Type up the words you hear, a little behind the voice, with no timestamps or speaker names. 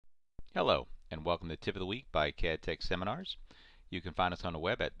Hello, and welcome to Tip of the Week by CAD Tech Seminars. You can find us on the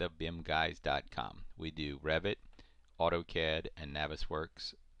web at thebimguys.com. We do Revit, AutoCAD, and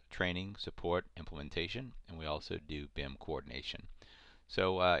Navisworks training, support, implementation, and we also do BIM coordination.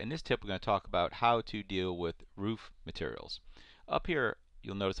 So in this tip, we're going to talk about how to deal with roof materials. Up here,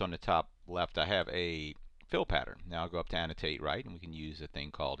 you'll notice on the top left, I have a fill pattern. Now I'll go up to annotate right, and we can use a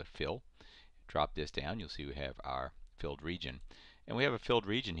thing called a fill. Drop this down, you'll see we have our filled region. And we have a filled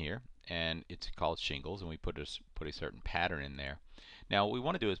region here, and it's called shingles, and we put a certain pattern in there. Now what we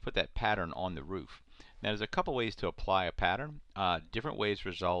want to do is put that pattern on the roof. Now there's a couple ways to apply a pattern. Different ways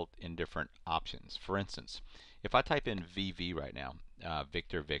result in different options. For instance, if I type in VV right now,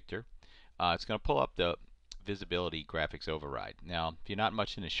 Victor Victor, it's going to pull up the visibility graphics override. Now if you're not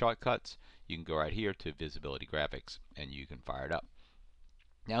much into shortcuts, you can go right here to visibility graphics and you can fire it up.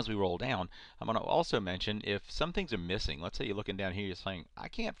 Now as we roll down, I'm going to also mention if some things are missing. Let's say you're looking down here, you're saying, I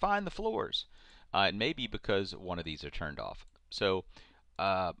can't find the floors. It may be because one of these are turned off. So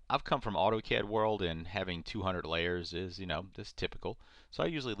I've come from AutoCAD world, and having 200 layers is, just typical. So I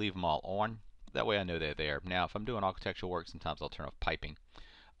usually leave them all on. That way I know they're there. Now if I'm doing architectural work, sometimes I'll turn off piping.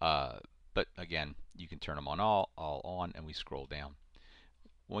 But again, you can turn them on all on, and we scroll down.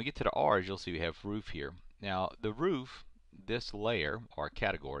 When we get to the R's, you'll see we have roof here. Now the roof, this layer or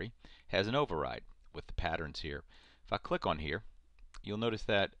category, has an override with the patterns here. If I click on here, you'll notice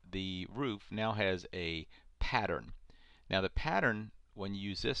that the roof now has a pattern. Now the pattern, when you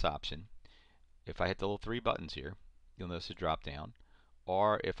use this option, if I hit the little three buttons here, you'll notice a drop down.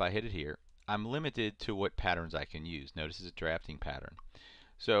 Or if I hit it here, I'm limited to what patterns I can use. Notice it's a drafting pattern.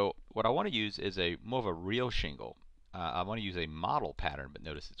 So what I want to use is more of a real shingle. I want to use a model pattern, but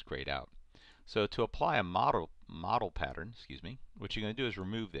notice it's grayed out. So to apply a model pattern, what you're going to do is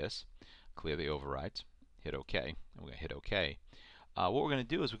remove this, clear the overrides, hit OK, and we're going to hit OK. What we're going to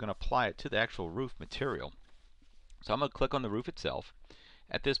do is we're going to apply it to the actual roof material. So I'm going to click on the roof itself.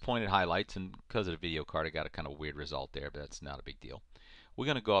 At this point it highlights, and because of the video card I got a kind of weird result there, but that's not a big deal. We're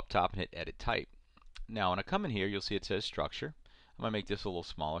going to go up top and hit Edit Type. Now when I come in here, you'll see it says Structure. I'm going to make this a little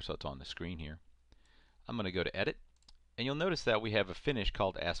smaller so it's on the screen here. I'm going to go to Edit, and you'll notice that we have a finish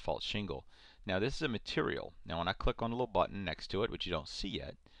called Asphalt Shingle. Now this is a material. Now when I click on the little button next to it, which you don't see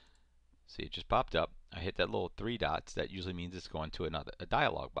yet, see it just popped up, I hit that little three dots. That usually means it's going to a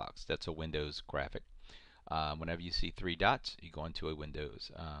dialog box. That's a Windows graphic. Whenever you see three dots, you go into a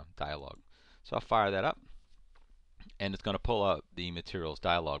Windows dialog. So I'll fire that up, and it's going to pull up the materials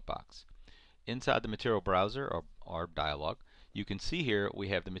dialog box. Inside the material browser or dialog, you can see here we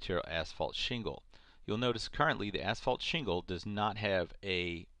have the material Asphalt Shingle. You'll notice currently the Asphalt Shingle does not have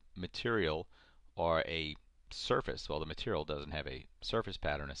a material or a surface. Well, the material doesn't have a surface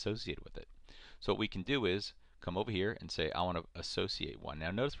pattern associated with it. So what we can do is come over here and say I want to associate one.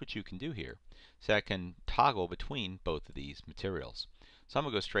 Now notice what you can do here. So I can toggle between both of these materials. So I'm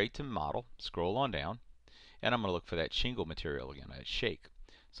going to go straight to model, scroll on down, and I'm going to look for that shingle material again, that shake.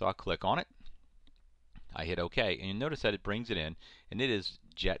 So I'll click on it, I hit OK, and you notice that it brings it in, and it is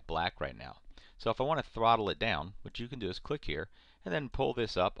jet black right now. So if I want to throttle it down, what you can do is click here and then pull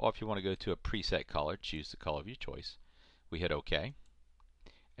this up, or if you want to go to a preset color, choose the color of your choice. We hit OK.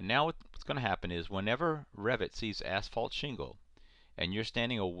 And now what's going to happen is whenever Revit sees Asphalt Shingle and you're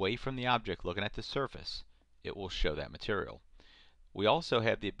standing away from the object looking at the surface, it will show that material. We also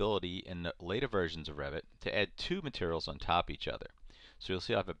have the ability in the later versions of Revit to add two materials on top of each other. So you'll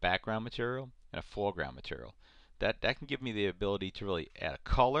see I have a background material and a foreground material. That can give me the ability to really add a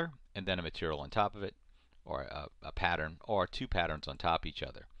color and then a material on top of it, or a pattern, or two patterns on top of each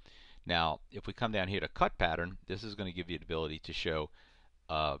other. Now if we come down here to cut pattern, this is going to give you the ability to show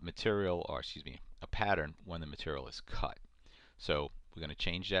a pattern when the material is cut. So we're going to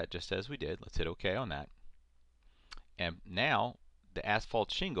change that just as we did. Let's hit OK on that. And now the asphalt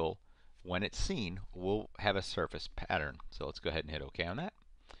shingle, when it's seen, will have a surface pattern. So let's go ahead and hit OK on that.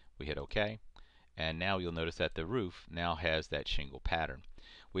 We hit OK, and now you'll notice that the roof now has that shingle pattern.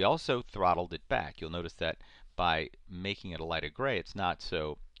 We also throttled it back. You'll notice that by making it a lighter gray, it's not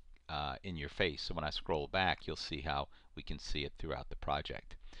so in your face. So when I scroll back, you'll see how we can see it throughout the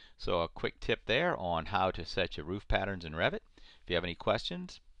project. So a quick tip there on how to set your roof patterns in Revit. If you have any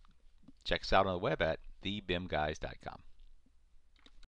questions, check us out on the web at thebimguys.com.